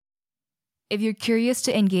If you're curious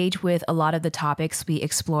to engage with a lot of the topics we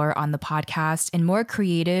explore on the podcast in more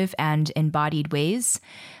creative and embodied ways,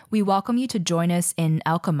 we welcome you to join us in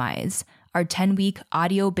Alchemize, our 10-week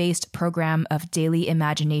audio-based program of daily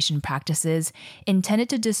imagination practices intended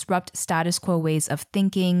to disrupt status quo ways of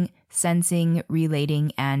thinking, sensing,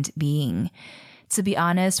 relating, and being. To be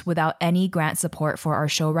honest, without any grant support for our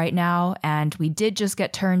show right now, and we did just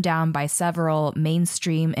get turned down by several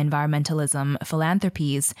mainstream environmentalism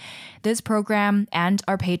philanthropies, this program and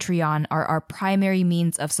our Patreon are our primary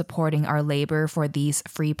means of supporting our labor for these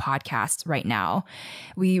free podcasts right now.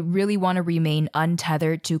 We really want to remain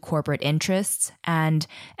untethered to corporate interests, and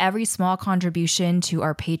every small contribution to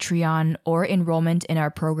our Patreon or enrollment in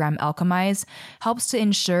our program Alchemize helps to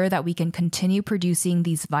ensure that we can continue producing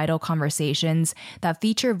these vital conversations that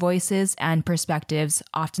feature voices and perspectives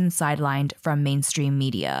often sidelined from mainstream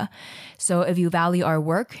media. So if you value our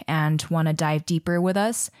work and want to dive deeper with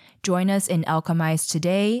us, join us in Alchemize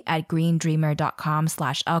today at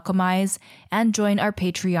greendreamer.com/alchemize and join our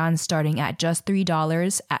Patreon starting at just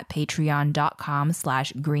 $3 at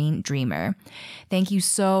patreon.com/greendreamer. Thank you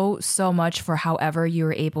so much for however you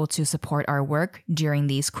were able to support our work during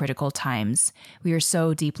these critical times. We are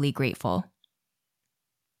so deeply grateful.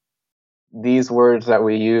 These words that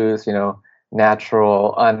we use,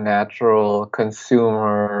 natural, unnatural,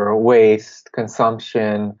 consumer, waste,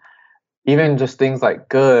 consumption, even just things like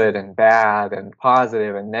good and bad and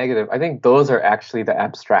positive and negative, I think those are actually the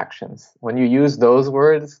abstractions. When you use those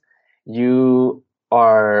words, you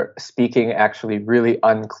are speaking actually really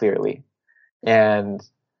unclearly. And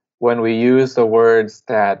when we use the words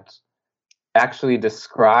that actually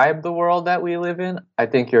describe the world that we live in, I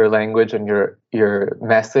think your language and your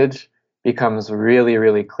message becomes really,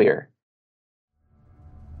 really clear.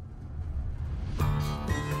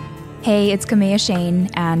 Hey, it's Kamea Shane,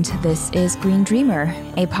 and this is Green Dreamer,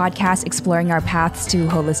 a podcast exploring our paths to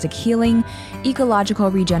holistic healing,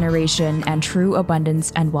 ecological regeneration, and true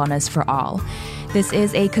abundance and wellness for all. This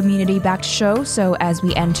is a community-backed show, so as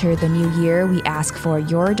we enter the new year, we ask for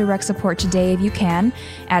your direct support today if you can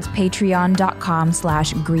at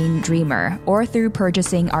patreon.com/greendreamer or through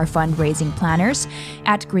purchasing our fundraising planners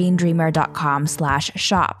at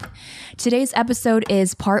greendreamer.com/shop. Today's episode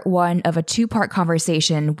is part one of a two-part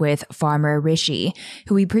conversation with farmer Rishi,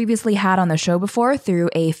 who we previously had on the show before through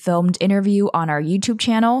a filmed interview on our YouTube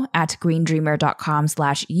channel at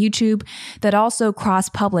greendreamer.com/YouTube that also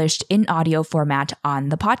cross-published in audio format on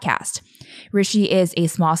the podcast. Rishi is a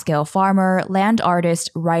small-scale farmer, land artist,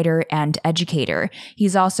 writer, and educator.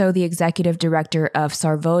 He's also the executive director of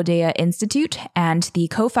Sarvodaya Institute and the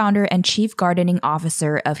co-founder and chief gardening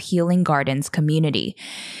officer of Healing Gardens Community.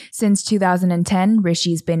 Since 2010,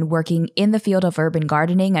 Rishi's been working in the field of urban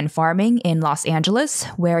gardening and farming in Los Angeles,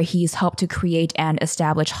 where he's helped to create and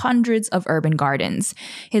establish hundreds of urban gardens.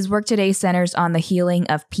 His work today centers on the healing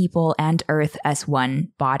of people and earth as one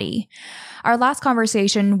body. Our last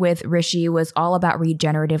conversation with Rishi was all about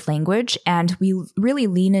regenerative language, and we really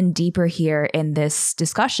lean in deeper here in this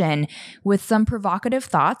discussion with some provocative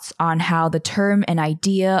thoughts on how the term and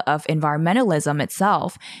idea of environmentalism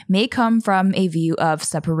itself may come from a view of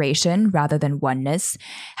separation rather than oneness,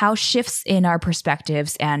 how shifts in our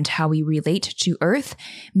perspectives and how we relate to Earth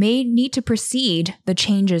may need to precede the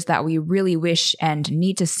changes that we really wish and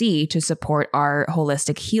need to see to support our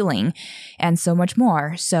holistic healing, and so much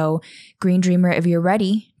more. So, Green Dreamer, if you're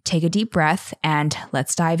ready, take a deep breath and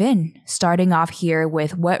let's dive in, starting off here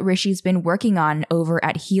with what Rishi's been working on over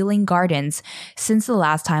at Healing Gardens since the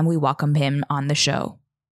last time we welcomed him on the show.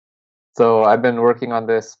 So I've been working on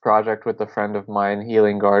this project with a friend of mine,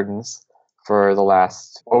 Healing Gardens, for the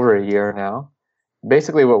last over a year now.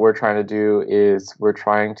 Basically what we're trying to do is we're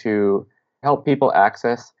trying to help people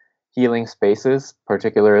access healing spaces,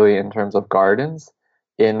 particularly in terms of gardens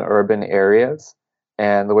in urban areas.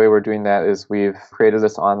 And the way we're doing that is we've created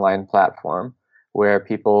this online platform where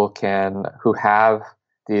people who have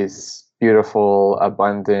these beautiful,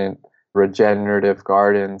 abundant, regenerative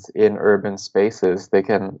gardens in urban spaces, they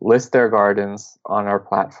can list their gardens on our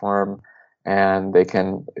platform, and they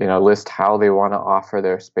can, list how they want to offer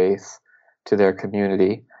their space to their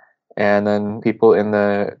community. And then people in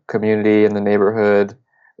the community, in the neighborhood,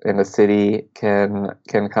 in the city can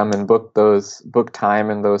come and book time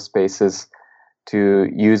in those spaces to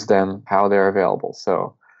use them how they're available.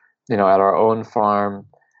 So, at our own farm,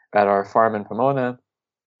 at our farm in Pomona,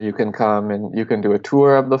 you can come and you can do a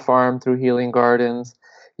tour of the farm through Healing Gardens.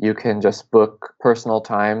 You can just book personal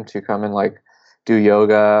time to come and do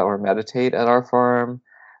yoga or meditate at our farm.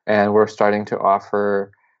 And we're starting to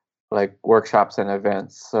offer workshops and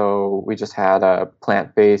events. So we just had a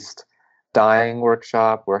plant-based dyeing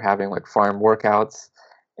workshop. We're having like farm workouts.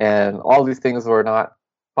 And all these things were not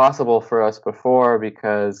possible for us before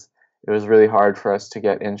because it was really hard for us to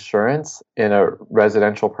get insurance in a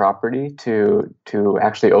residential property to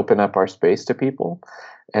actually open up our space to people.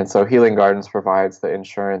 And so Healing Gardens provides the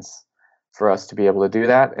insurance for us to be able to do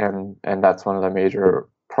that. And that's one of the major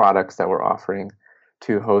products that we're offering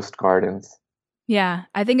to host gardens. Yeah,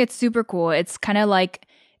 I think it's super cool. It's kind of like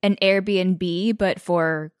an Airbnb, but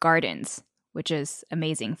for gardens, which is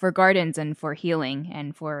amazing for gardens and for healing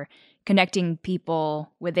and for connecting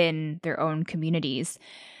people within their own communities.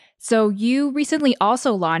 So, you recently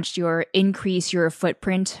also launched your Increase Your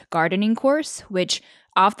Footprint gardening course, which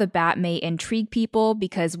off the bat may intrigue people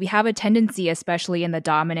because we have a tendency, especially in the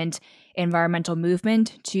dominant environmental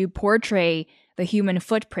movement, to portray the human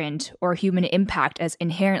footprint or human impact as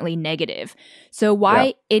inherently negative. So, Yeah.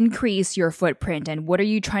 why increase your footprint, and what are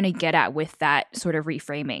you trying to get at with that sort of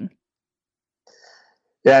reframing?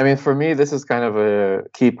 Yeah, I mean, for me, this is kind of a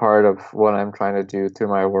key part of what I'm trying to do through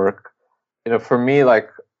my work. For me, like,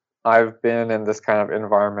 I've been in this kind of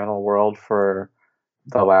environmental world for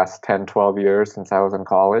the last 10, 12 years since I was in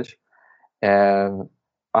college. And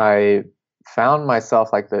I found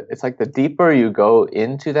myself like it's like the deeper you go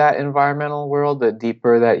into that environmental world, the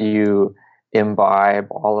deeper that you imbibe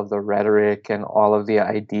all of the rhetoric and all of the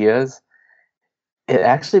ideas, it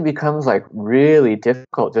actually becomes like really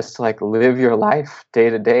difficult just to like live your life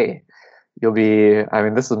day to day. I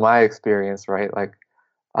mean, this is my experience, right? Like,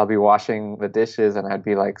 I'll be washing the dishes and I'd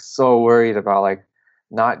be like so worried about like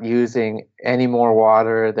not using any more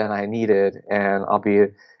water than I needed. And I'll be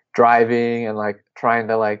driving and like trying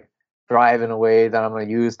to like drive in a way that I'm going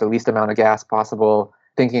to use the least amount of gas possible,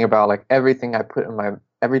 thinking about like everything I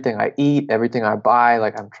eat, everything I buy.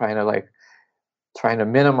 Like I'm trying to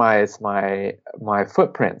minimize my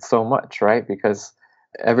footprint so much, right? Because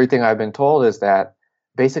everything I've been told is that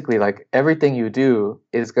basically like everything you do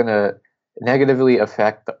is going to negatively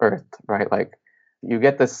affect the earth, right? Like you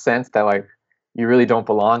get this sense that like you really don't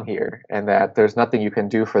belong here and that there's nothing you can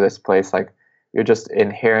do for this place. Like you're just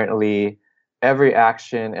inherently every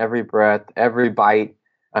action, every breath, every bite,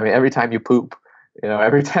 I mean every time you poop,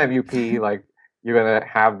 every time you pee, like you're going to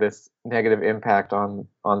have this negative impact on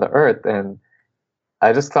the earth. And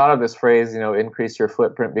I just thought of this phrase, increase your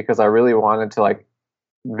footprint, because I really wanted to like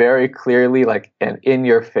very clearly, like, and in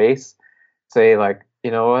your face say like,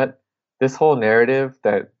 you know what, this whole narrative,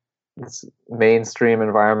 that this mainstream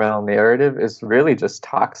environmental narrative is really just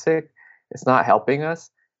toxic. It's not helping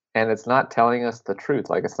us, and it's not telling us the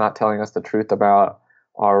truth. Like it's not telling us the truth about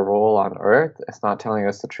our role on earth. It's not telling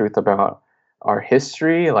us the truth about our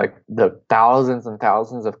history, like the thousands and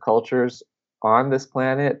thousands of cultures on this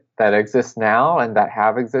planet that exist now and that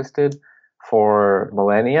have existed for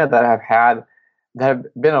millennia, that have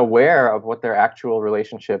been aware of what their actual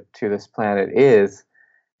relationship to this planet is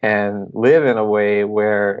and live in a way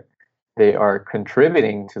where they are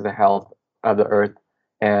contributing to the health of the earth,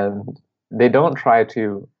 and they don't try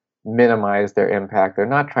to minimize their impact. They're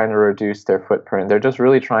not trying to reduce their footprint. They're just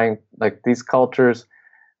really trying, like, these cultures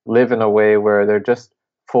live in a way where they're just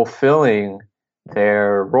fulfilling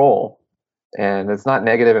their role. And it's not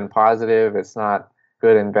negative and positive, it's not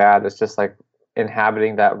good and bad. It's just like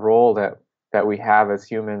inhabiting that role that we have as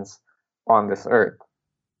humans on this earth.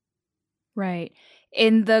 Right.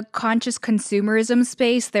 In the conscious consumerism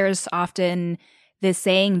space, there's often this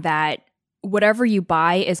saying that whatever you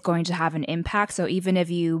buy is going to have an impact. So even if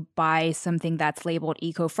you buy something that's labeled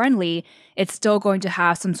eco-friendly, it's still going to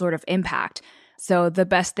have some sort of impact. So the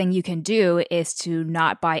best thing you can do is to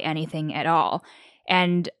not buy anything at all.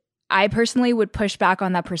 And I personally would push back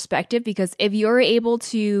on that perspective, because if you're able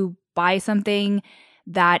to buy something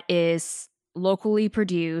that is locally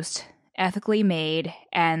produced, ethically made,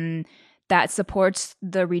 and that supports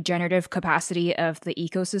the regenerative capacity of the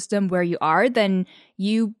ecosystem where you are, then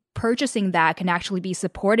you purchasing that can actually be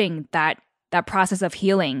supporting that process of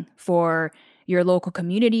healing for your local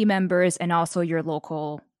community members and also your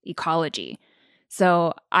local ecology.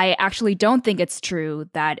 So I actually don't think it's true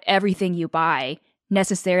that everything you buy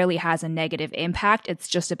necessarily has a negative impact. It's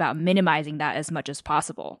just about minimizing that as much as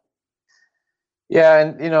possible. Yeah,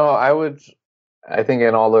 and I think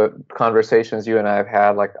in all the conversations you and I have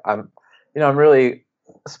had, like I'm really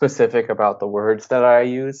specific about the words that I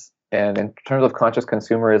use. And in terms of conscious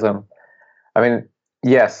consumerism, I mean,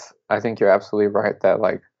 yes, I think you're absolutely right that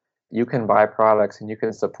like you can buy products and you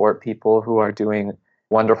can support people who are doing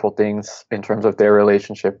wonderful things in terms of their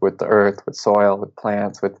relationship with the earth, with soil, with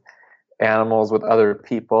plants, with animals, with other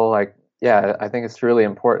people. Like, yeah, I think it's really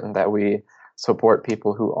important that we support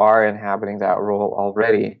people who are inhabiting that role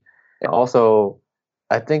already. And also,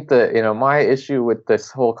 I think that, my issue with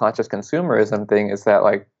this whole conscious consumerism thing is that,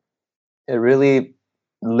 like, it really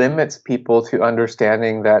limits people to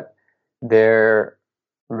understanding that their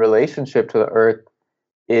relationship to the earth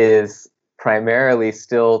is primarily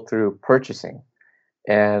still through purchasing.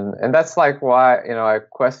 And that's like why, I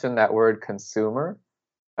question that word consumer,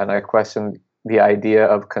 and I question the idea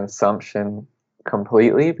of consumption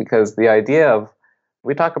completely, because the idea of,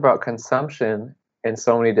 we talk about consumption in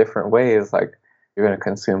so many different ways. Like, you're going to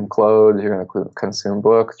consume clothes, you're going to consume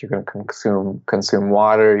books, you're going to consume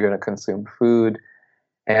water, you're going to consume food.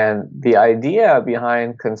 And the idea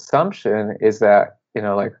behind consumption is that,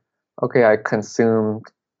 like, okay, I consumed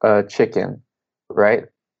a chicken, right?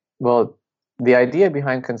 Well, the idea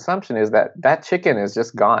behind consumption is that that chicken is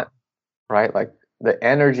just gone, right? Like, the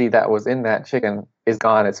energy that was in that chicken is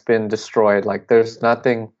gone. It's been destroyed. Like, there's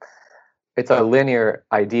nothing, it's a linear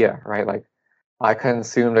idea, right? Like, I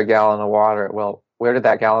consumed a gallon of water. Well, where did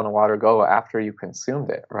that gallon of water go after you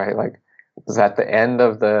consumed it, right? Like, was that the end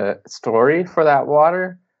of the story for that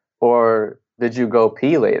water, or did you go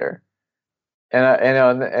pee later?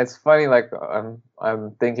 And it's funny. Like,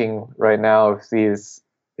 I'm thinking right now of these.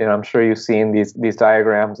 I'm sure you've seen these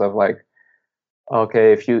diagrams of, like,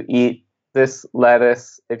 okay, if you eat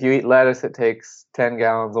lettuce, it takes 10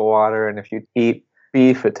 gallons of water, and if you eat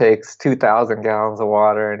beef, it takes 2,000 gallons of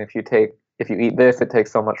water, and if you eat this, it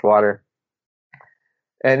takes so much water.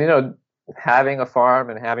 And having a farm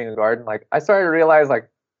and having a garden, like, I started to realize, like,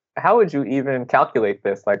 how would you even calculate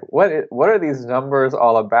this? Like, what are these numbers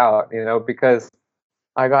all about? Because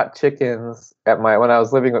I got chickens when I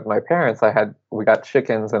was living with my parents. We got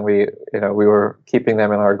chickens, and we were keeping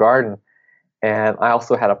them in our garden, and I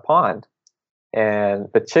also had a pond, and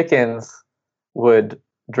the chickens would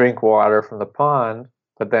drink water from the pond,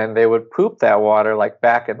 but then they would poop that water, like,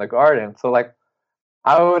 back in the garden. So, like,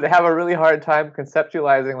 I would have a really hard time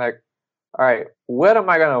conceptualizing, like, all right, what am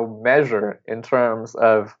I going to measure in terms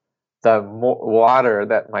of the water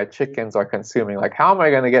that my chickens are consuming? Like, how am I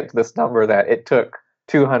going to get to this number that it took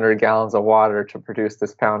 200 gallons of water to produce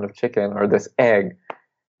this pound of chicken or this egg?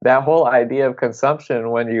 That whole idea of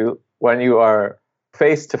consumption, when you are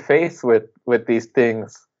face to face with these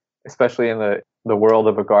things, especially in the world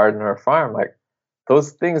of a garden or a farm, like,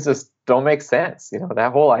 those things just don't make sense.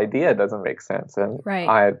 That whole idea doesn't make sense. And Right.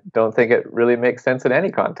 I don't think it really makes sense in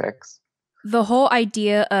any context. The whole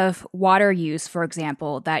idea of water use, for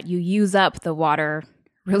example, that you use up the water,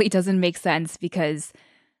 really doesn't make sense because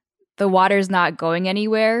the water's not going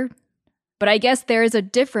anywhere. But I guess there is a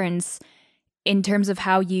difference in terms of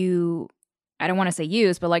how you, I don't want to say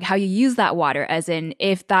use, but like how you use that water, as in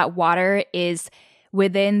if that water is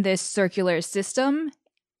within this circular system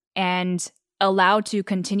and allowed to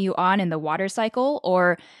continue on in the water cycle,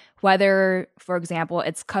 or whether, for example,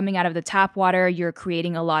 it's coming out of the tap water, you're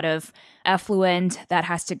creating a lot of effluent that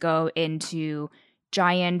has to go into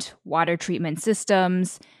giant water treatment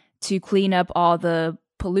systems to clean up all the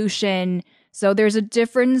pollution. So there's a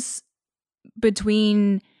difference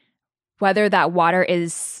between whether that water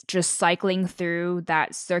is just cycling through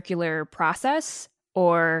that circular process,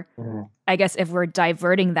 or I guess if we're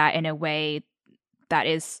diverting that in a way that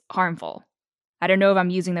is harmful. I don't know if I'm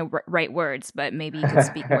using the right words, but maybe you could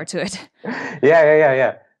speak more to it.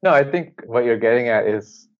 Yeah. No, I think what you're getting at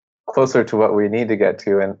is closer to what we need to get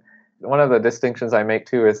to. And one of the distinctions I make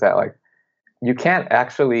too is that, like, you can't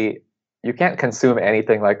consume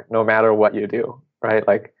anything, like, no matter what you do, right?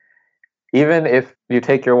 Like, even if you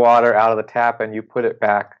take your water out of the tap and you put it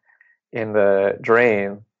back in the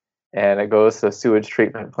drain, and it goes to the sewage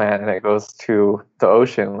treatment plant and it goes to the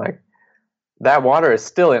ocean, like, that water is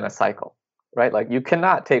still in a cycle, right? Like, you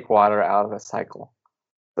cannot take water out of the cycle.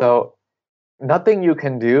 So nothing you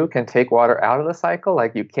can do can take water out of the cycle.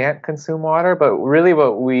 Like, you can't consume water, but really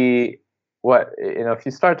if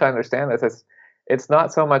you start to understand this, it's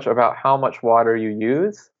not so much about how much water you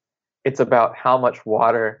use, it's about how much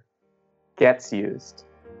water gets used.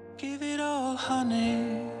 Give it all,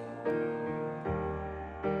 honey.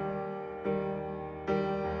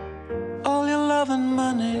 All your love and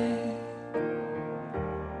money.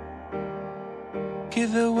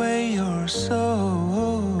 Give away your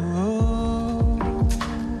soul.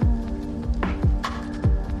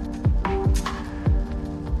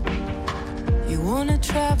 You wanna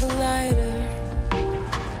travel lighter.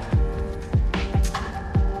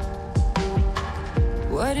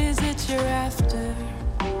 What is it you're after?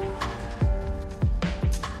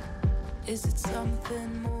 Is it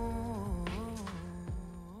something more?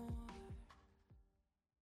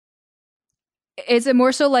 Is it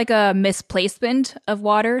more so like a misplacement of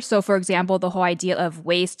water? So, for example, the whole idea of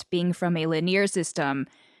waste being from a linear system,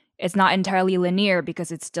 it's not entirely linear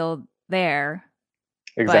because it's still there,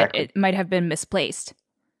 Exactly. but it might have been misplaced.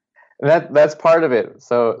 That's part of it.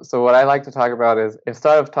 So what I like to talk about is,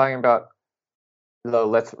 instead of talking about,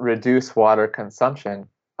 let's reduce water consumption,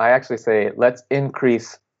 I actually say let's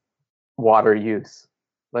increase water use.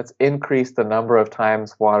 Let's increase the number of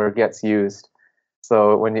times water gets used.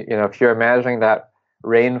 So when if you're imagining that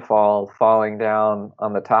rainfall falling down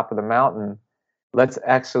on the top of the mountain, let's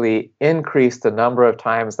actually increase the number of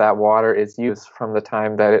times that water is used from the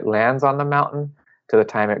time that it lands on the mountain to the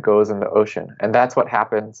time it goes in the ocean. And that's what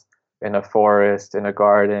happens in a forest, in a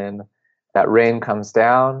garden. That rain comes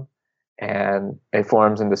down and it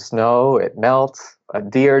forms into snow, it melts, a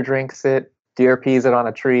deer drinks it, deer pees it on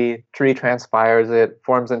a tree transpires it,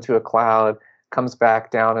 forms into a cloud, comes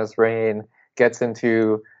back down as rain, gets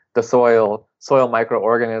into the soil. Soil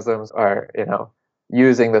microorganisms are,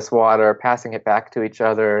 using this water, passing it back to each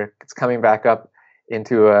other. It's coming back up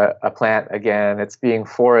into a plant again. It's being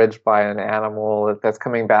foraged by an animal that's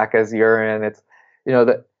coming back as urine. It's,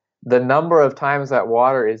 the number of times that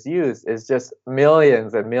water is used is just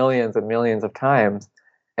millions and millions and millions of times.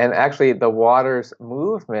 And actually, the water's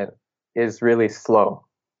movement is really slow.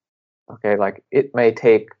 Okay, like it may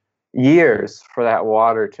take years for that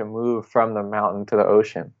water to move from the mountain to the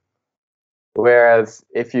ocean. Whereas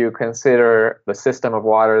if you consider the system of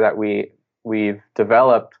water that we've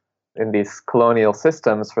developed in these colonial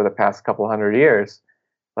systems for the past couple hundred years,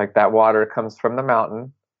 like that water comes from the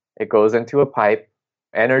mountain, it goes into a pipe,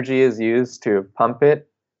 energy is used to pump it,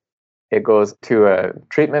 it goes to a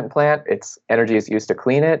treatment plant, its energy is used to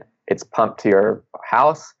clean it, it's pumped to your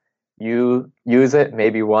house, you use it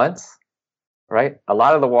maybe once, right? A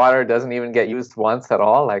lot of the water doesn't even get used once at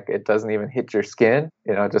all. Like it doesn't even hit your skin.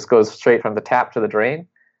 It just goes straight from the tap to the drain.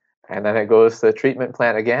 And then it goes to the treatment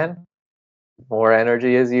plant again. More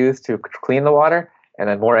energy is used to clean the water. And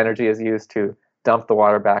then more energy is used to dump the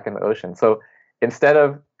water back in the ocean. So instead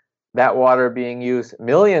of that water being used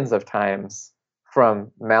millions of times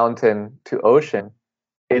from mountain to ocean,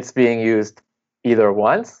 it's being used either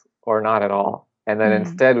once or not at all. And then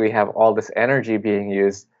instead we have all this energy being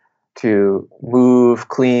used to move,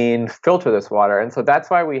 clean, filter this water. And so that's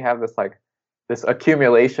why we have this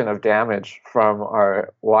accumulation of damage from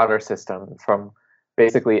our water system, from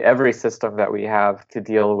basically every system that we have to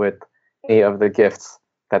deal with any of the gifts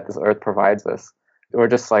that this earth provides us. We're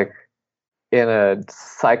just like in a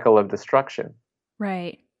cycle of destruction.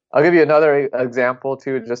 Right. I'll give you another example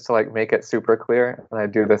too, just to make it super clear. And I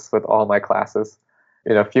do this with all my classes.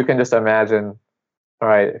 If you can just imagine, all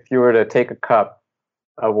right, if you were to take a cup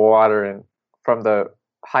of water and from the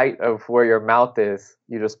height of where your mouth is,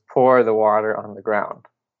 you just pour the water on the ground,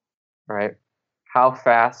 right? How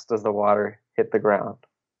fast does the water hit the ground?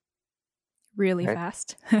 Really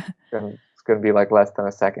fast. It's going to be less than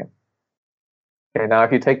a second. Okay, now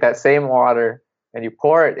if you take that same water and you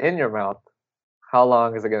pour it in your mouth, how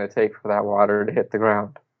long is it going to take for that water to hit the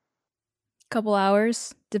ground? Couple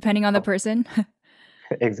hours, depending on the person.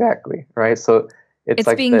 Exactly, right? So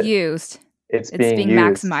it's being used. It's being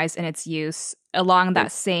used. Maximized in its use along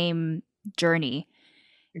that same journey.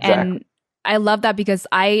 Exactly. And I love that because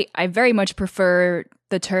I very much prefer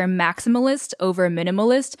the term maximalist over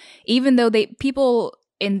minimalist, even though people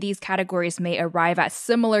in these categories may arrive at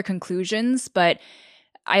similar conclusions. But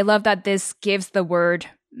I love that this gives the word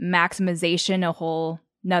maximization a whole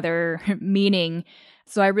nother meaning.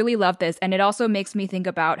 So I really love this. And it also makes me think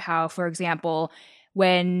about how, for example,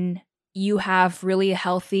 when you have really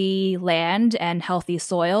healthy land and healthy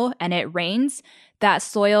soil and it rains, that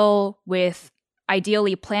soil with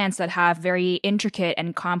ideally plants that have very intricate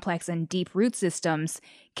and complex and deep root systems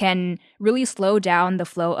can really slow down the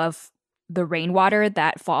flow of the rainwater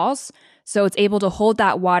that falls. So it's able to hold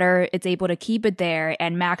that water, it's able to keep it there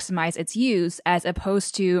and maximize its use, as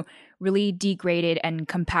opposed to really degraded and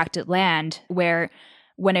compacted land where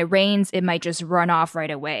when it rains, it might just run off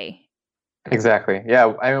right away. Exactly.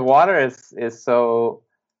 Yeah. I mean, water is so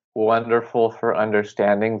wonderful for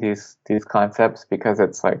understanding these concepts because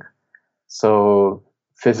it's so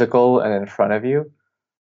physical and in front of you.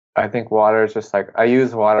 I think water is just I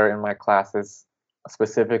use water in my classes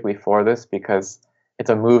specifically for this because it's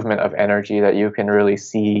a movement of energy that you can really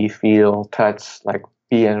see, feel, touch,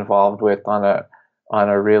 be involved with on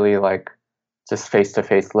a really just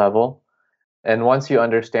face-to-face level. And once you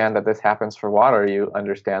understand that this happens for water, you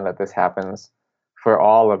understand that this happens for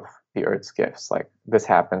all of the Earth's gifts. This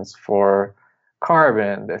happens for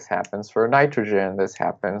carbon, this happens for nitrogen, this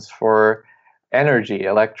happens for energy,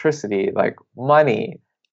 electricity, money.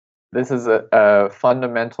 This is a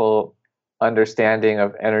fundamental understanding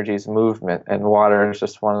of energy's movement, and water is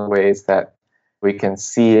just one of the ways that We can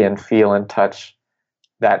see and feel and touch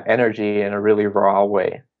that energy in a really raw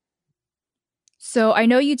way. So I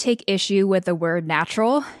know you take issue with the word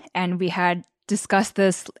natural, and we had discussed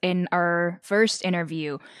this in our first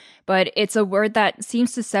interview, but it's a word that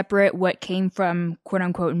seems to separate what came from quote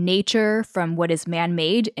unquote nature from what is man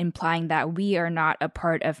made, implying that we are not a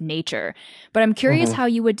part of nature. But I'm curious how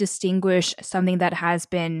you would distinguish something that has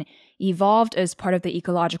been evolved as part of the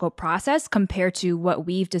ecological process compared to what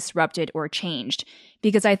we've disrupted or changed.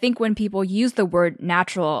 Because I think when people use the word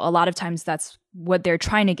natural, a lot of times that's what they're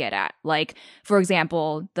trying to get at. Like, for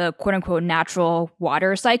example, the quote unquote natural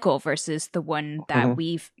water cycle versus the one that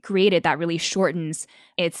we've created that really shortens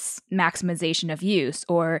its maximization of use,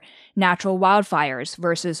 or natural wildfires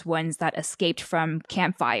versus ones that escaped from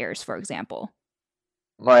campfires, for example.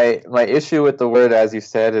 My issue with the word, as you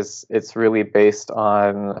said, is it's really based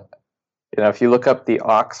on, if you look up the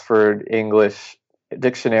Oxford English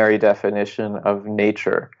dictionary definition of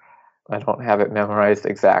nature, I don't have it memorized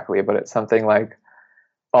exactly, but it's something like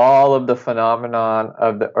all of the phenomenon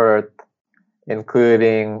of the earth,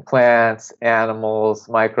 including plants, animals,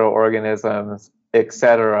 microorganisms,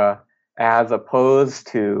 etc., as opposed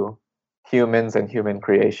to humans and human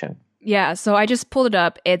creation. Yeah, so I just pulled it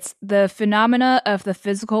up. It's the phenomena of the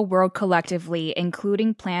physical world collectively,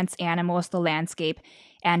 including plants, animals, the landscape,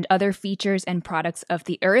 and other features and products of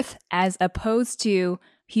the earth, as opposed to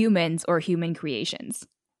humans or human creations.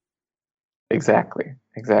 Exactly.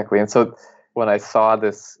 And so when I saw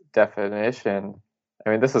this definition, I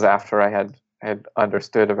mean, this is after I had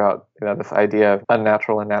understood about this idea of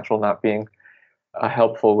unnatural and natural not being a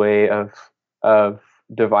helpful way of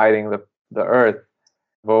dividing the earth.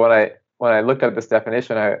 But when I looked at this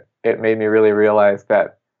definition, it made me really realize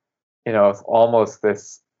that it's almost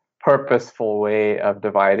this purposeful way of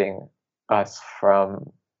dividing us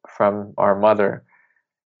from our mother.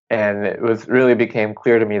 And it really became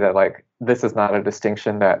clear to me that like this is not a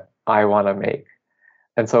distinction that I want to make.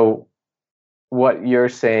 And so what you're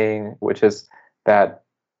saying, which is that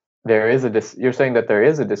you're saying that there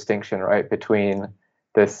is a distinction, right, between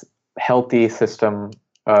this healthy system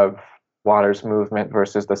of water's movement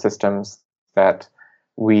versus the systems that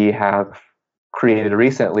we have created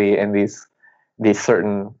recently in these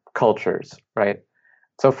certain cultures, right?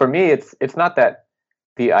 So for me, it's not that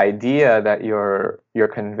the idea that you're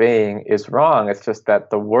conveying is wrong. It's just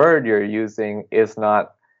that the word you're using is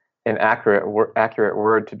not an accurate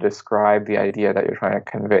word to describe the idea that you're trying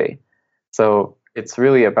to convey. So it's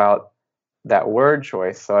really about that word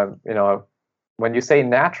choice. So when you say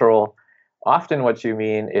natural, often what you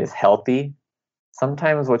mean is healthy.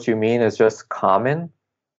 Sometimes what you mean is just common.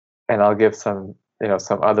 And I'll give some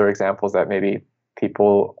other examples that maybe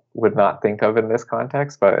people would not think of in this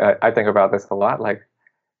context, but I think about this a lot. Like,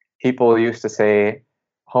 people used to say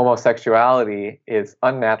homosexuality is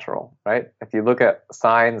unnatural, right? If you look at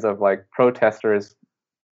signs of like protesters,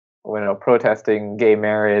 protesting gay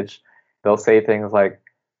marriage, they'll say things like,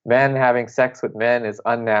 men having sex with men is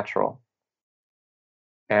unnatural.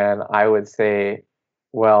 And I would say,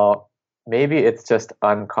 well, maybe it's just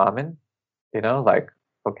uncommon, like,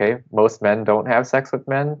 okay, most men don't have sex with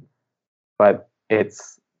men, but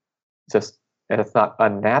it's not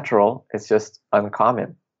unnatural, it's just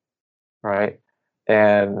uncommon. Right.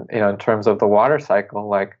 And, in terms of the water cycle,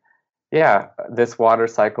 like, yeah, this water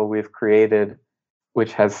cycle we've created,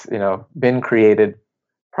 which has, been created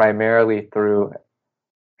primarily through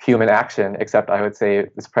human action, except I would say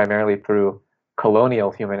it's primarily through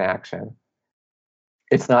colonial human action.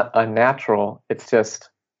 It's not unnatural, it's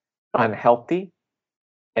just unhealthy.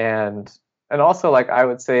 And also, like, I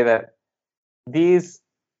would say that these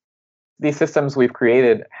systems we've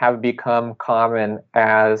created have become common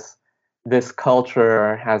as this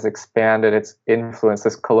culture has expanded its influence,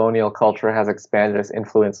 this colonial culture has expanded its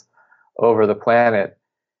influence over the planet.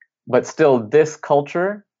 But still, this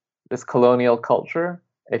culture, this colonial culture,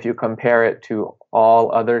 if you compare it to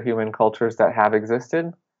all other human cultures that have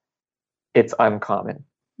existed, it's uncommon.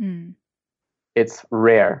 It's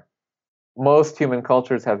rare. Most human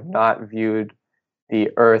cultures have not viewed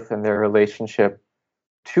the earth and their relationship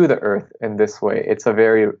to the earth in this way. It's a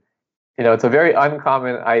very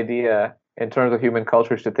uncommon idea in terms of human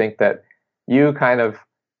cultures to think that you kind of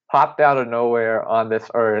popped out of nowhere on this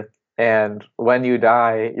earth, and when you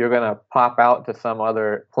die, you're going to pop out to some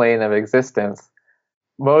other plane of existence.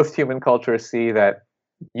 Most human cultures see that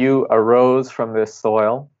you arose from this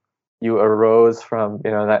soil. You arose from,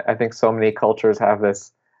 that I think so many cultures have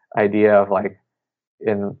this idea of, like,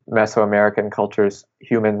 in Mesoamerican cultures,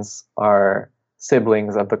 humans are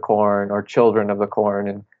siblings of the corn or children of the corn.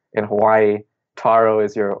 And in Hawaii, taro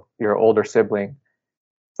is your older sibling.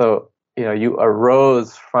 So you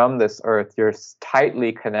arose from this earth. You're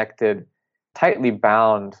tightly connected, tightly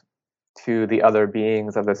bound to the other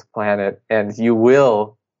beings of this planet, and you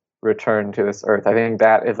will return to this earth. I think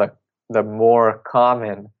that is like the more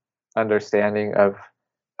common understanding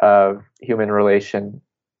of human relation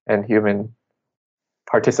and human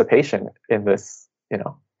participation in this,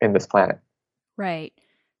 in this planet. Right.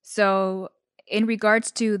 So, in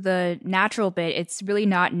regards to the natural bit, it's really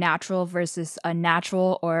not natural versus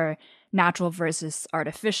unnatural or natural versus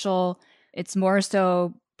artificial. It's more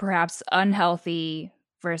so perhaps unhealthy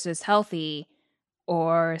versus healthy,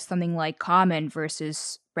 or something like common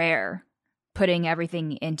versus rare, putting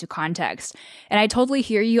everything into context. And I totally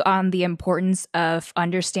hear you on the importance of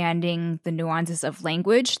understanding the nuances of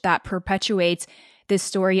language that perpetuates this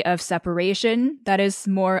story of separation that is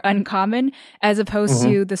more uncommon, as opposed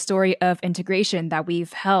to the story of integration that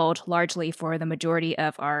we've held largely for the majority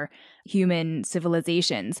of our human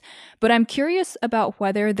civilizations. But I'm curious about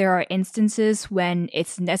whether there are instances when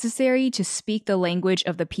it's necessary to speak the language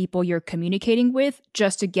of the people you're communicating with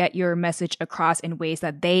just to get your message across in ways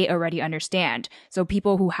that they already understand. So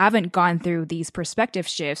people who haven't gone through these perspective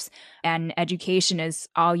shifts and education is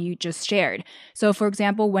all you just shared. So for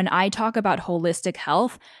example, when I talk about holistic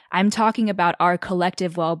health, I'm talking about our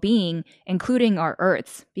collective well-being, including our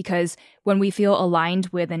Earth's, because when we feel aligned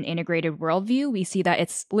with an integrated worldview, we see that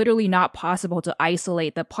it's literally not possible to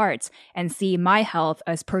isolate the parts and see my health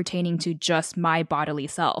as pertaining to just my bodily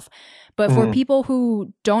self. But for people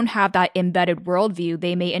who don't have that embedded worldview,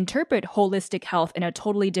 they may interpret holistic health in a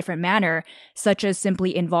totally different manner, such as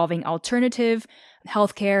simply involving alternative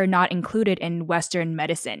healthcare not included in Western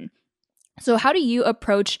medicine. So how do you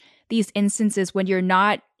approach these instances when you're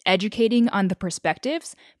not educating on the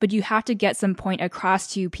perspectives, but you have to get some point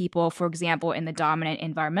across to people, for example, in the dominant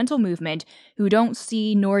environmental movement, who don't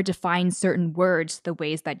see nor define certain words the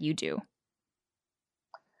ways that you do?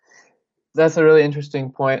 That's a really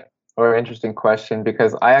interesting point or interesting question,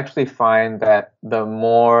 because I actually find that the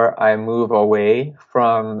more I move away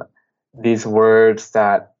from these words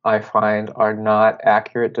that I find are not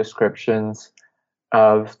accurate descriptions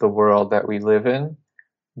of the world that we live in,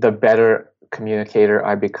 the better communicator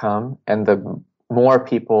I become, and the more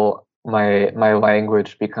people my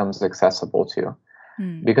language becomes accessible to.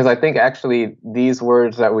 Because I think actually these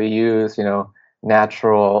words that we use,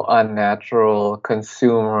 natural, unnatural,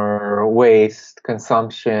 consumer, waste,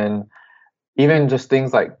 consumption, even just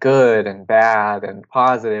things like good and bad and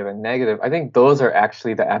positive and negative, I think those are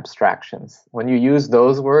actually the abstractions. When you use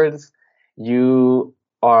those words, you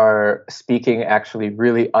are speaking actually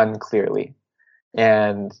really unclearly.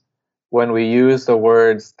 And when we use the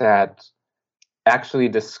words that actually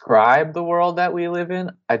describe the world that we live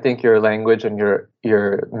in, I think your language and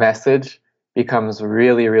your message becomes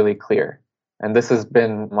really, really clear. And this has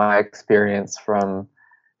been my experience from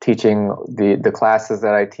teaching the classes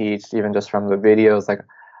that I teach, even just from the videos. Like,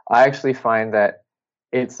 I actually find that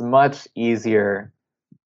it's much easier.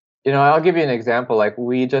 I'll give you an example. Like,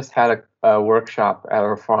 we just had a workshop at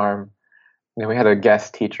our farm. We had a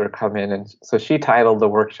guest teacher come in, and so she titled the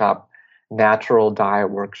workshop Natural Dye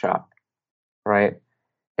Workshop, right?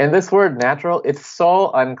 And this word natural, it's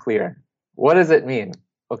so unclear. What does it mean?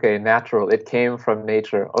 Okay, natural, it came from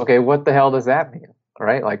nature. Okay, what the hell does that mean,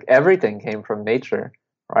 right? Like, everything came from nature,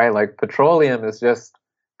 right? Like, petroleum is just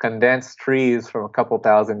condensed trees from a couple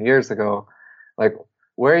thousand years ago. Like,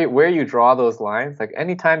 where you draw those lines, like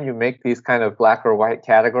anytime you make these kind of black or white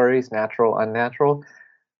categories, natural, unnatural,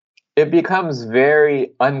 it becomes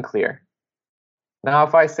very unclear. Now,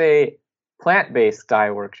 if I say plant-based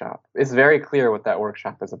dye workshop, it's very clear what that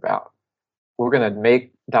workshop is about. We're going to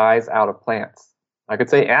make dyes out of plants. I could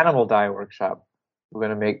say animal dye workshop. We're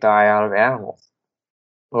going to make dye out of animals.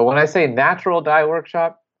 But when I say natural dye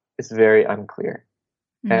workshop, it's very unclear.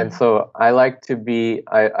 And so I like to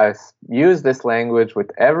I use this language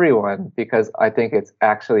with everyone because I think it's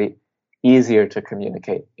actually easier to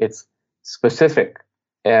communicate. It's specific.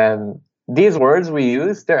 And these words we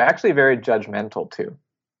use, they're actually very judgmental too,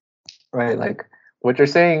 right? Like, what you're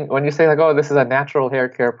saying, when you say like, oh, this is a natural hair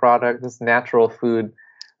care product, this is natural food,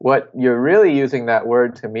 what you're really using that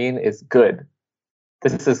word to mean is good.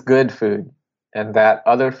 This is good food, and that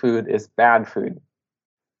other food is bad food.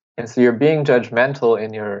 And so you're being judgmental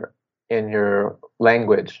in your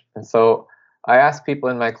language. And so I ask people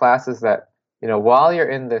in my classes that, while you're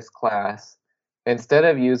in this class, instead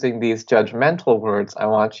of using these judgmental words, I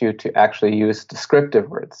want you to actually use descriptive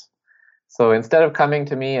words. So instead of coming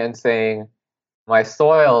to me and saying, my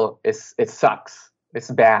soil it sucks,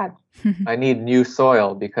 it's bad, I need new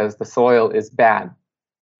soil because the soil is bad,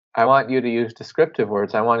 I want you to use descriptive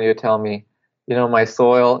words. I want you to tell me, my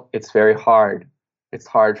soil, it's very hard. It's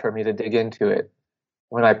hard for me to dig into it.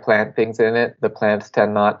 When I plant things in it, the plants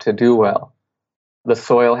tend not to do well. The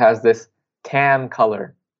soil has this tan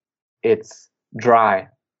color. It's dry.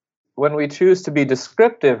 When we choose to be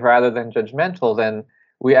descriptive rather than judgmental, then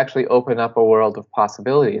we actually open up a world of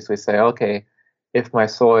possibilities. We say, okay, if my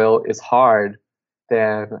soil is hard,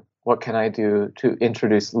 then what can I do to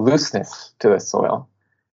introduce looseness to the soil?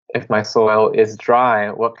 If my soil is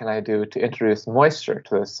dry, what can I do to introduce moisture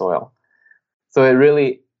to the soil? So it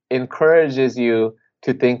really encourages you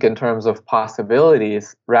to think in terms of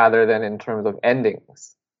possibilities rather than in terms of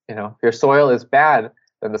endings. If your soil is bad,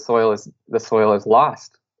 then the soil is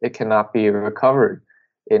lost. It cannot be recovered.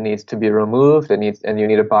 It needs to be removed, and you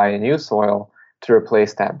need to buy a new soil to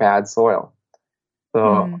replace that bad soil.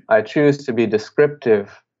 So I choose to be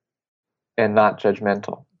descriptive and not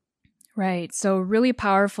judgmental. Right. So really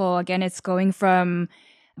powerful. Again, it's going from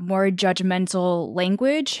more judgmental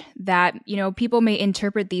language that, people may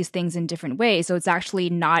interpret these things in different ways. So it's actually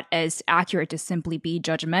not as accurate to simply be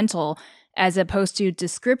judgmental as opposed to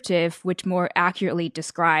descriptive, which more accurately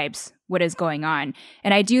describes what is going on.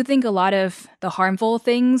 And I do think a lot of the harmful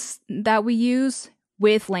things that we use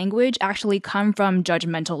with language actually come from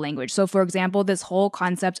judgmental language. So for example, this whole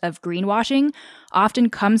concept of greenwashing often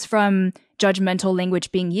comes from judgmental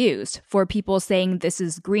language being used for people saying this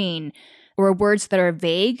is green, or words that are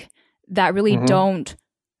vague that really don't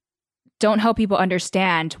help people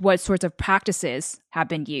understand what sorts of practices have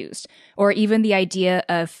been used. Or even the idea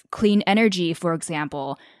of clean energy, for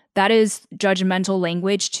example, that is judgmental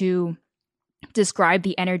language to describe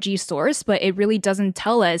the energy source, but it really doesn't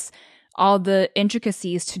tell us all the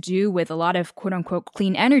intricacies to do with a lot of quote unquote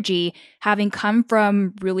clean energy having come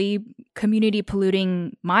from really community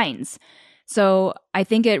polluting mines. So I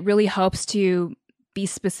think it really helps to be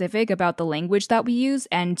specific about the language that we use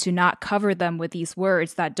and to not cover them with these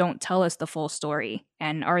words that don't tell us the full story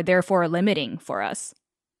and are therefore limiting for us.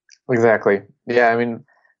 Exactly. Yeah, I mean,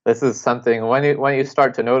 this is something when you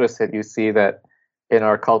start to notice it, you see that in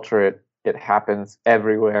our culture it happens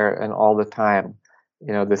everywhere and all the time.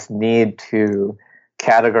 This need to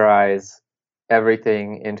categorize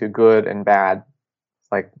everything into good and bad.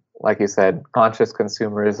 Like you said, conscious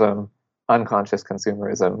consumerism, unconscious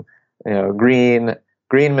consumerism, green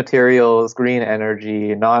materials, green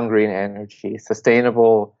energy, non-green energy,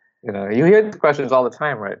 sustainable. You hear these questions all the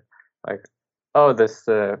time, right? Like, oh, this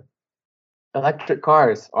electric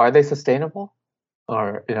cars, are they sustainable?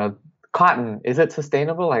 Or cotton, is it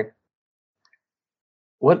sustainable? Like,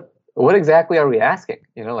 what exactly are we asking?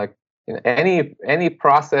 Any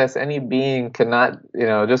process, any being cannot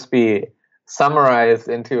just be summarized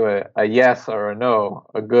into a yes or a no,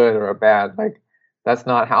 a good or a bad. Like, that's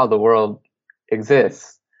not how the world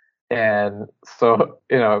exists. And so,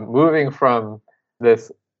 moving from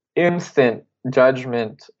this instant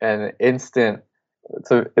judgment and instant,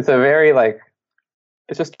 it's a very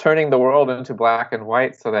it's just turning the world into black and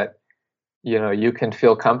white so that, you can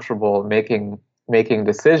feel comfortable making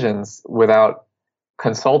decisions without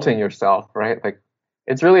consulting yourself, right? Like,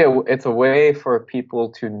 it's really it's a way for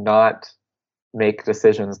people to not make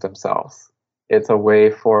decisions themselves. It's a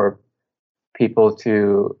way for people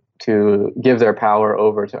to give their power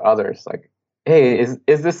over to others. Like, hey, is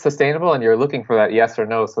this sustainable? And you're looking for that yes or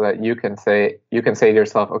no so that you can say to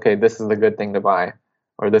yourself, okay, this is the good thing to buy,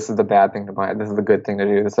 or this is the bad thing to buy. This is the good thing to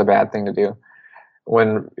do. This is a bad thing to do.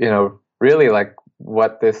 When, really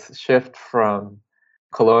what this shift from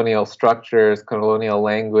colonial structures, colonial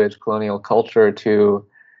language, colonial culture to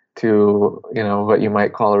what you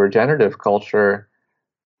might call a regenerative culture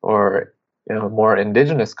or more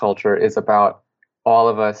indigenous culture is about all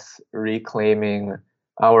of us reclaiming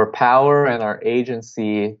our power and our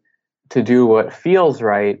agency to do what feels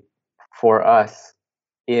right for us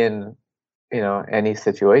in any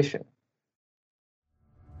situation.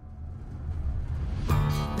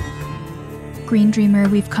 Green Dreamer,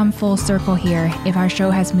 we've come full circle here. If our show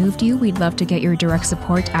has moved you, we'd love to get your direct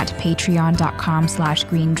support at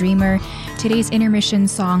patreon.com/greendreamer. Today's intermission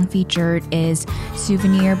song featured is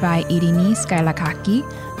Souvenir by Irini Skylakaki.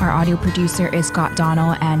 Our audio producer is Scott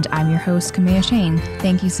Donnell, and I'm your host, Kamea Shane.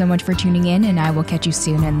 Thank you so much for tuning in, and I will catch you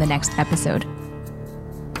soon in the next episode.